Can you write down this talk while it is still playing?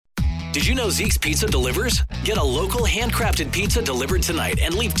Did you know Zeke's Pizza delivers? Get a local handcrafted pizza delivered tonight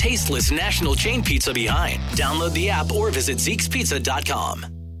and leave tasteless national chain pizza behind. Download the app or visit Zeke'sPizza.com.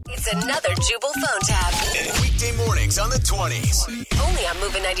 It's another Jubal phone tab. Weekday mornings on the 20s. Only on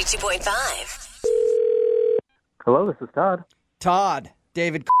Moving 92.5. Hello, this is Todd. Todd,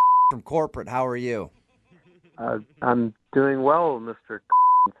 David from corporate. How are you? I'm doing well, Mr.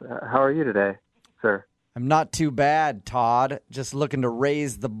 How are you today, sir? I'm not too bad, Todd. Just looking to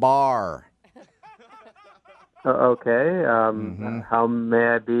raise the bar. Okay. How may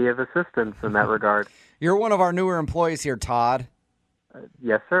I be of assistance in that regard? You're one of our newer employees here, Todd.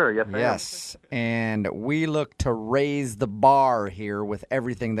 Yes, sir. Yes, I am. Yes, and we look to raise the bar here with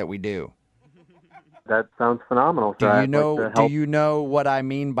everything that we do. That sounds phenomenal, Do sir. you know? Do you know what I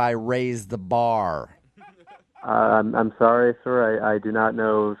mean by raise the bar? I'm sorry, sir. I do not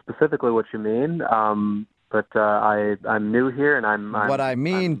know specifically what you mean. But I'm new here, and What I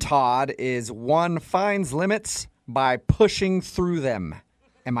mean, Todd, is one finds limits by pushing through them.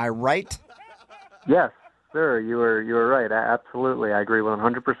 Am I right? Yes, sir. You were right. Absolutely, I agree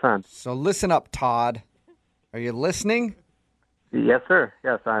 100%. So listen up, Todd. Are you listening? Yes, sir.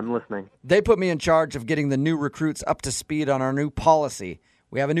 Yes, I'm listening. They put me in charge of getting the new recruits up to speed on our new policy.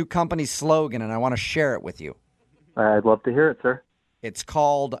 We have a new company slogan, and I want to share it with you. I'd love to hear it, sir. It's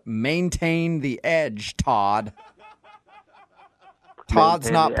called Maintain the Edge, Todd. Todd's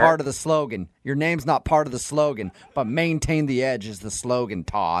not part of the slogan. Your name's not part of the slogan, but Maintain the Edge is the slogan,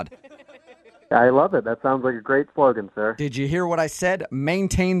 Todd. I love it. That sounds like a great slogan, sir. Did you hear what I said?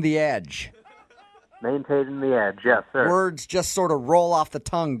 Maintain the edge. Maintaining the edge. Yes, sir. Words just sort of roll off the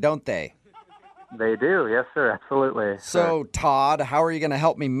tongue, don't they? They do. Yes, sir. Absolutely. So, Todd, how are you going to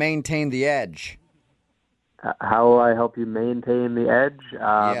help me maintain the edge? How will I help you maintain the edge?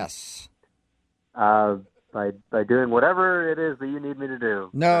 Yes. By doing whatever it is that you need me to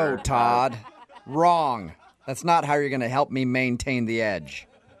do. No, Todd. Wrong. That's not how you're going to help me maintain the edge.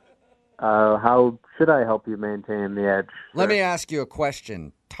 How should I help you maintain the edge? Let me ask you a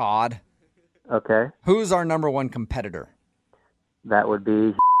question, Todd. Okay. Who's our number one competitor? That would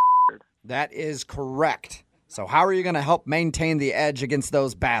be... That is correct. So how are you going to help maintain the edge against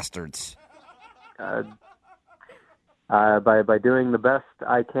those bastards? By doing the best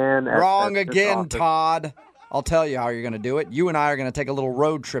I can. Wrong again, Todd. I'll tell you how you're going to do it. You and I are going to take a little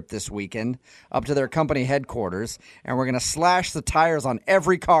road trip this weekend up to their company headquarters, and we're going to slash the tires on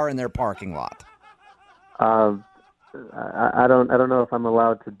every car in their parking lot. I don't know if I'm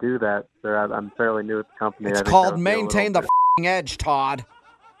allowed to do that, sir. I'm fairly new at the company. It's called Maintain the f***ing Edge, Todd.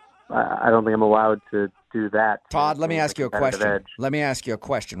 I don't think I'm allowed to do that. Todd, let me ask you a question. Edge. Let me ask you a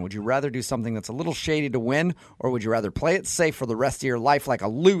question. Would you rather do something that's a little shady to win, or would you rather play it safe for the rest of your life like a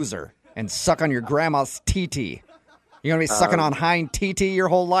loser and suck on your grandma's TT? You're going to be sucking on hind TT your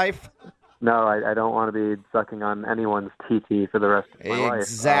whole life? No, I don't want to be sucking on anyone's TT for the rest of my life.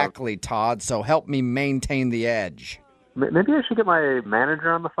 Exactly, Todd. So help me maintain the edge. Maybe I should get my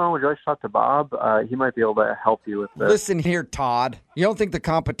manager on the phone. Would you like to talk to Bob? He might be able to help you with this. Listen here, Todd. You don't think the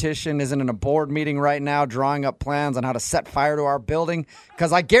competition isn't in a board meeting right now drawing up plans on how to set fire to our building?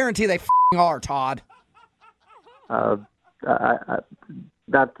 Because I guarantee they f***ing are, Todd. Not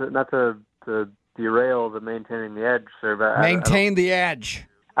to derail the maintaining the edge, sir. But Maintain the edge.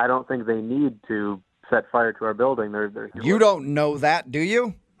 I don't think they need to set fire to our building. You don't know that, do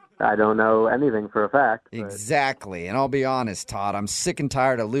you? I don't know anything for a fact. Exactly. And I'll be honest, Todd, I'm sick and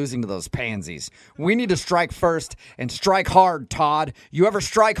tired of losing to those pansies. We need to strike first and strike hard, Todd. You ever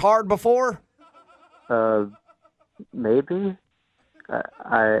strike hard before? Maybe.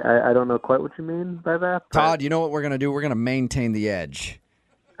 I don't know quite what you mean by that. Todd, you know what we're going to do? We're going to maintain the edge.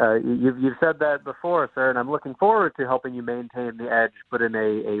 You've said that before, sir, and I'm looking forward to helping you maintain the edge, but in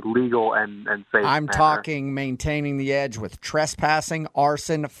a legal and safe I'm manner. talking maintaining the edge with trespassing,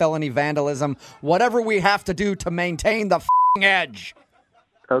 arson, felony vandalism, whatever we have to do to maintain the f***ing edge.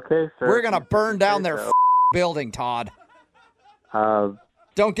 Okay, sir. We're going to burn down their building, Todd.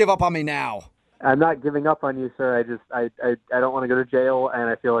 Don't give up on me now. I'm not giving up on you, sir. I don't want to go to jail, and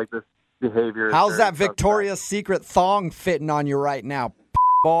I feel like this behavior... How's that Victoria's Secret thong fitting on you right now,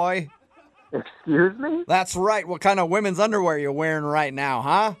 boy? Excuse me? That's right. What kind of women's underwear you wearing right now,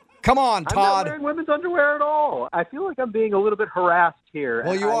 huh? Come on, Todd. I'm not wearing women's underwear at all. I feel like I'm being a little bit harassed here.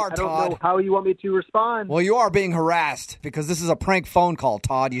 Well, you are, Todd. Todd. I don't know how you want me to respond. Well, you are being harassed because this is a prank phone call,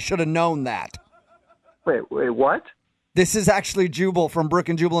 Todd. You should have known that. Wait, what? This is actually Jubal from Brook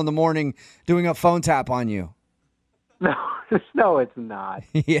and Jubal in the Morning doing a phone tap on you. No, it's not.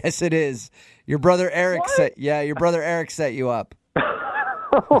 Yes, it is. Your brother Eric your brother Eric set you up.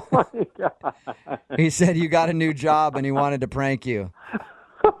 Oh, my God. He said you got a new job and he wanted to prank you.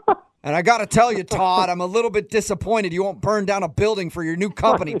 And I got to tell you, Todd, I'm a little bit disappointed you won't burn down a building for your new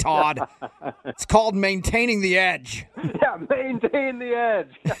company, Todd. It's called Maintaining the Edge. Yeah, maintain the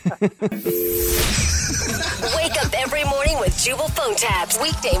edge. Wake up every morning with Jubal phone tabs.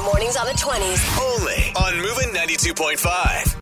 Weekday mornings on the 20s. Only on Moving 92.5.